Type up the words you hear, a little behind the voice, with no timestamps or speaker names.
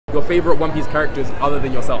Your favorite One Piece characters other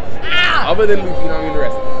than yourself. Other than Luffy, not even the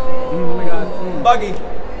rest. Oh my god.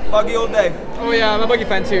 Buggy all day. Oh yeah, I'm a Buggy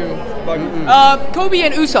fan too. Kobe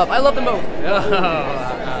and Usopp, I love them both.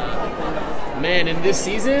 Man, in this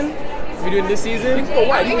season? We doing this season? You can go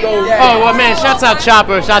white, you can go... Oh, well man, shouts out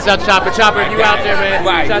Chopper. Shouts out Chopper. Chopper, if you out there,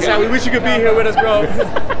 man. Shouts out. We wish you could be here with us, bro.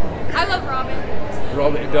 I love Robin.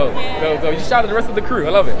 Robin, dope. You shouted the rest of the crew. I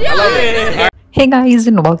love it. Yeah. I love it. Hey guys,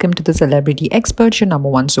 and welcome to the Celebrity Expert, your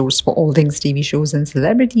 #1 source for all things TV shows and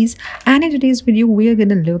celebrities. And in today's video, we are going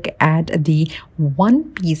to look at the One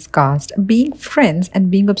Piece cast being friends and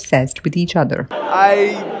being obsessed with each other.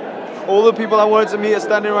 All the people I wanted to meet are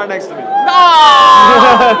standing right next to me. No!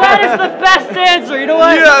 That is the best answer. You know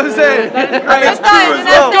what? You know what I'm saying? That is great.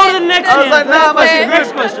 Let's go to the next I was like, nah, my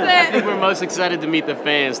next question. I think we're most excited to meet the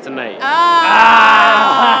fans tonight.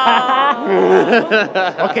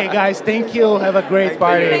 Okay, guys, thank you. Have a great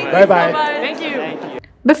party. Bye-bye. Thank you.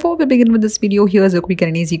 Before we begin with this video, here's a quick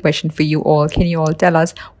and easy question for you all. Can you all tell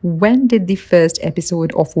us, when did the first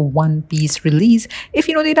episode of One Piece release? If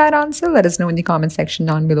you know the right answer, let us know in the comment section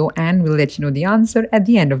down below, and we'll let you know the answer at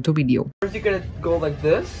the end of the video. First you're gonna go like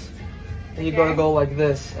this, and you're gonna go like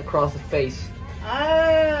this across the face.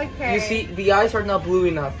 Okay. You see, the eyes are not blue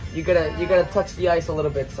enough. You gotta touch the eyes a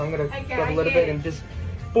little bit. So I'm gonna grab a little bit and just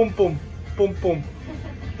boom, boom, boom, boom.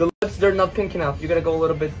 The lips, they're not pink enough. You gotta go a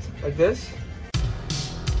little bit like this.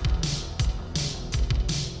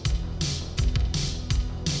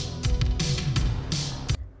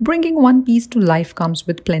 Bringing One Piece to life comes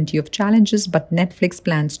with plenty of challenges, but Netflix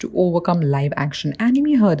plans to overcome live-action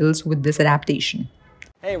anime hurdles with this adaptation.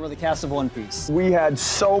 Hey, we're the cast of One Piece. We had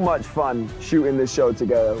so much fun shooting this show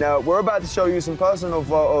together. Now, we're about to show you some personal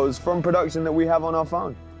photos from production that we have on our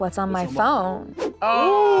phone. What's on my phone?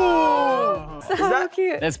 Oh! So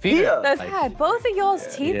cute. That's Peter. That's bad. Both of y'all's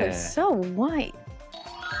teeth are so white.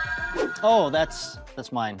 Oh, that's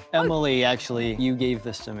mine. Emily, actually, you gave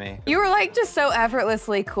this to me. You were like just so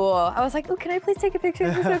effortlessly cool. I was like, oh, can I please take a picture?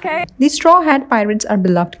 Is this okay? The Straw Hat Pirates are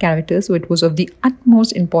beloved characters, so it was of the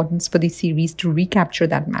utmost importance for the series to recapture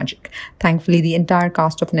that magic. Thankfully, the entire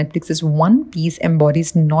cast of Netflix's One Piece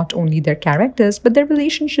embodies not only their characters, but their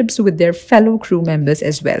relationships with their fellow crew members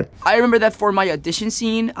as well. I remember that for my audition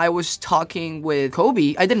scene, I was talking with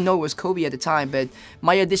Kobe. I didn't know it was Kobe at the time, but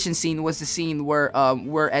my audition scene was the scene where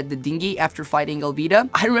we're at the dinghy after fighting Elvita.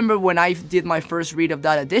 I remember when I did my first read of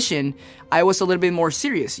that audition, I was a little bit more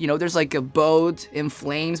serious. You know, there's like a boat in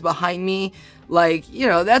flames behind me. Like, you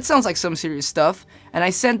know, that sounds like some serious stuff. And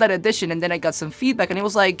I sent that audition and then I got some feedback and it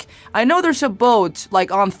was like, I know there's a boat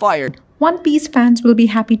like on fire. One Piece fans will be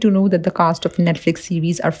happy to know that the cast of Netflix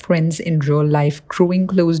series are friends in real life, growing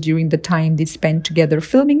close during the time they spent together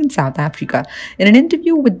filming in South Africa. In an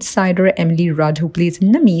interview with decider Emily Rudd, who plays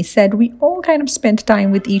Nami, said, "We all kind of spent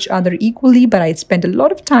time with each other equally, but I spent a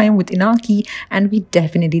lot of time with Iñaki, and we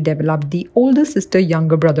definitely developed the older sister,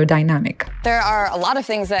 younger brother dynamic." There are a lot of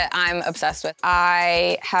things that I'm obsessed with.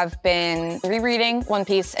 I have been rereading One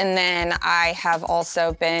Piece, and then I have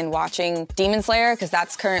also been watching Demon Slayer, because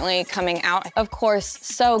that's currently coming out. Of course,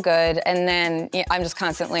 so good. And then I'm just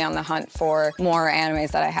constantly on the hunt for more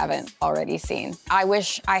animes that I haven't already seen. I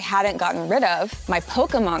wish I hadn't gotten rid of my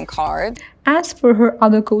Pokemon card. As for her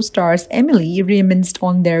other co-stars, Emily reminisced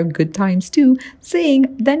on their good times too,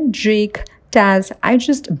 saying, "Then Jake, Taz, I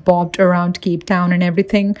just bobbed around Cape Town and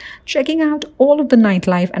everything, checking out all of the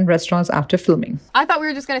nightlife and restaurants after filming." I thought we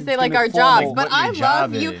were just gonna say like our jobs, but I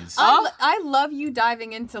love you. I love you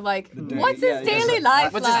diving into like, what's his daily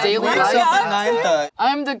life? What's his daily life?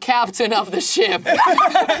 I'm the captain of the ship.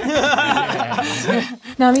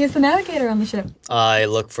 Nami is the navigator on the ship. I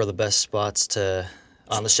look for the best spots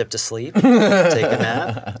on the ship to sleep, take a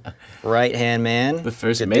nap. Right-hand man. The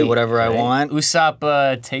first mate. Do whatever I want. Usopp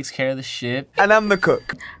takes care of the ship. And I'm the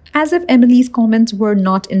cook. As if Emily's comments were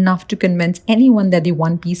not enough to convince anyone that the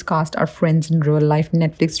One Piece cast are friends in real life,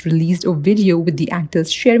 Netflix released a video with the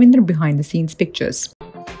actors sharing their behind-the-scenes pictures.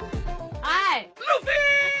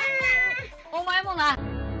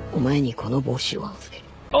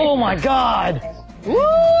 Oh my god! Woo!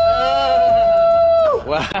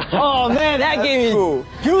 Wow. Oh man, that gave me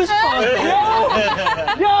goosebumps! Yo!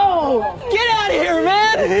 Yo! Get out of here,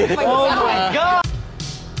 man! Oh my god!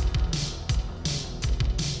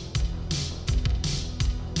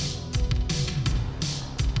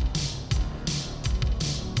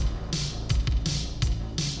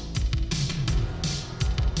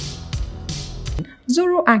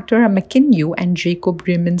 Zoro actor Mackenyu and Jacob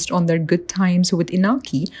reminisced on their good times with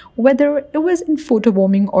Iñaki, whether it was in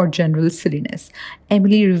photobombing or general silliness.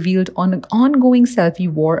 Emily revealed on an ongoing selfie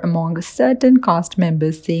war among certain cast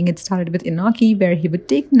members, saying it started with Iñaki, where he would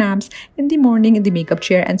take naps in the morning in the makeup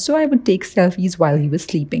chair, and so I would take selfies while he was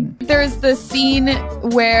sleeping. There's the scene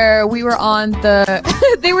where we were on the...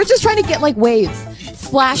 they were just trying to get like waves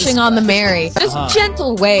splashing on the Mary. Just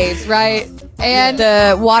gentle waves, right? And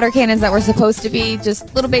the water cannons that were supposed to be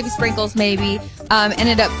just little baby sprinkles maybe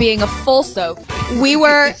ended up being a full soak. We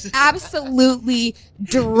were absolutely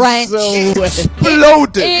drenched.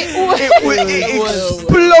 Exploded. It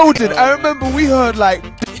exploded. I remember we heard like...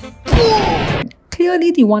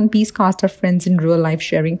 Clearly, the One Piece cast are friends in real life,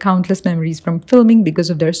 sharing countless memories from filming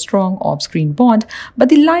because of their strong off-screen bond, but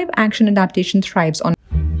the live-action adaptation thrives on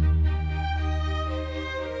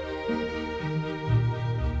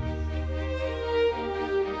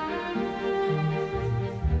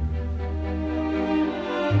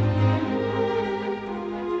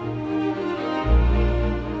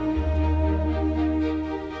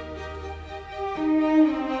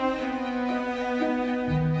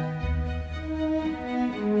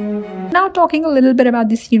Now talking a little bit about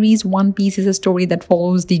the series, One Piece is a story that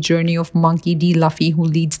follows the journey of Monkey D. Luffy, who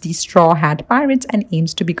leads the Straw Hat Pirates and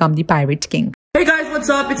aims to become the Pirate King. Hey guys, what's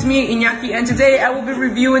up? It's me, Iñaki, and today I will be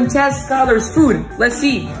reviewing Taz Skylar's food. Let's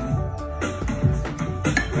see.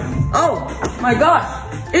 Oh my gosh,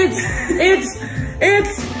 it's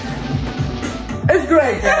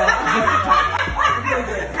great.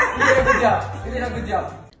 You did a good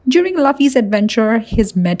job. During Luffy's adventure,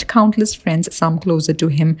 he's met countless friends, some closer to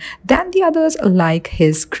him than the others, like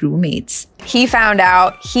his crewmates. He found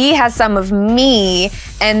out he has some of me,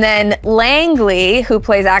 and then Langley, who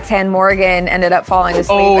plays Axe Hand Morgan, ended up falling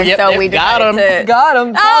asleep. Oh, yep, we got him. Got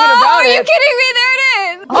him. Oh, are you kidding me? There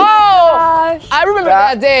it is. Oh, I remember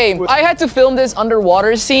that day. I had to film this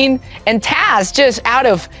underwater scene, and Taz, just out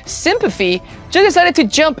of sympathy, just decided to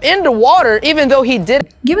jump in the water, even though he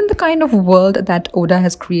did. Given the kind of world that Oda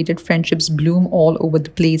has created, friendships bloom all over the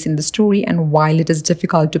place in the story, and while it is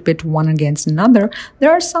difficult to pit one against another, there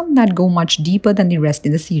are some that go much deeper than the rest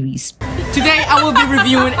in the series. Today I will be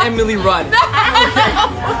reviewing Emily Rudd.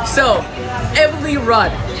 So, Emily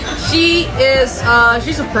Rudd, she's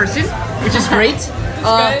a person, which is great.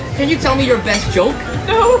 Can you tell me your best joke?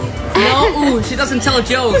 No. No? Ooh, she doesn't tell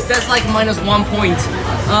jokes. That's like -1 point.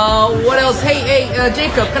 What else? Hey,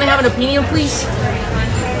 Jacob, can I have an opinion, please?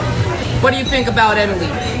 What do you think about Emily?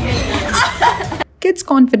 Kid's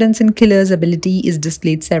confidence in Killer's ability is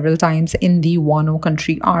displayed several times in the Wano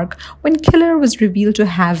Country arc, when Killer was revealed to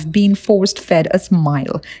have been force-fed a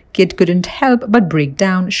smile. Kid couldn't help but break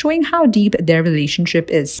down, showing how deep their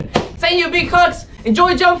relationship is. Send you big hugs,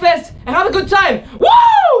 enjoy Jump Fest, and have a good time.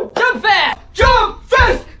 Woo! Jump Fest! Jump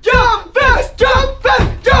Fest! Jump Fest! Jump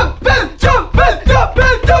Fest! Jump Fest! Jump Fest! Jump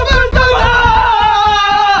Fest! Jump Fest!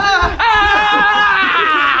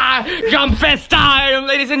 Jump Fest time,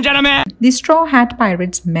 ladies and gentlemen! The Straw Hat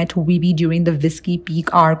Pirates met Vivi during the Whiskey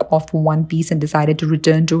Peak arc of One Piece and decided to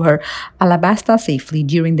return to her Alabasta safely.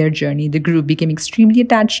 During their journey, the group became extremely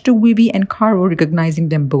attached to Vivi and Karo, recognizing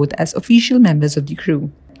them both as official members of the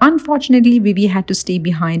crew. Unfortunately, Vivi had to stay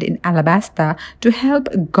behind in Alabasta to help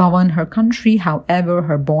govern her country. However,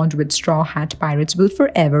 her bond with Straw Hat Pirates will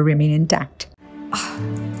forever remain intact.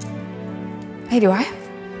 Hey, do I have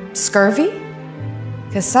scurvy?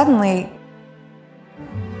 Because suddenly,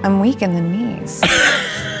 I'm weak in the knees.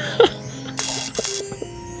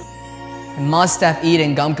 I must have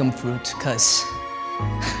eaten gum fruit, because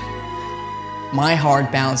my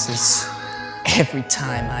heart bounces every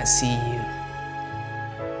time I see you.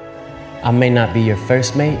 I may not be your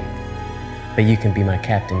first mate, but you can be my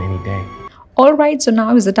captain any day. Alright, so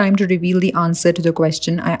now is the time to reveal the answer to the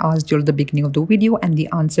question I asked you at the beginning of the video, and the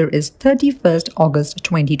answer is 31st August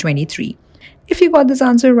 2023. If you got this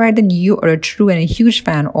answer right, then you are a true and a huge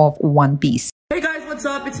fan of One Piece. Hey guys, what's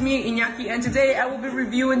up? It's me, Iñaki, and today I will be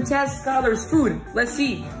reviewing Taz Skylar's food. Let's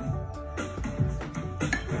see.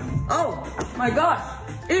 Oh my gosh,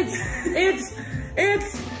 it's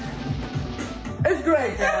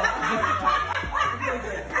great.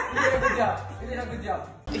 You did a good job.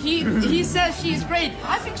 He says she's great.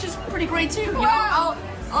 I think she's pretty great too. You know,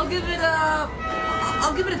 I'll give it a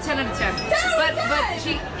 10 out of 10. But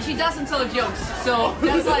she doesn't tell jokes, so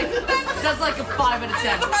that's like a 5 out of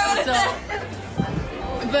 10. So,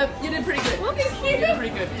 but you did pretty good. You did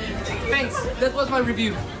pretty good. Thanks. That was my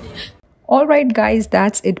review. Alright guys,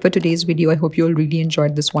 that's it for today's video. I hope you all really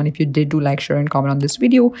enjoyed this one. If you did, do like, share and comment on this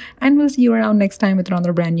video. And we'll see you around next time with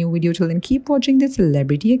another brand new video. Till then, keep watching The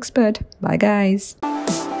Celebrity Expert. Bye guys.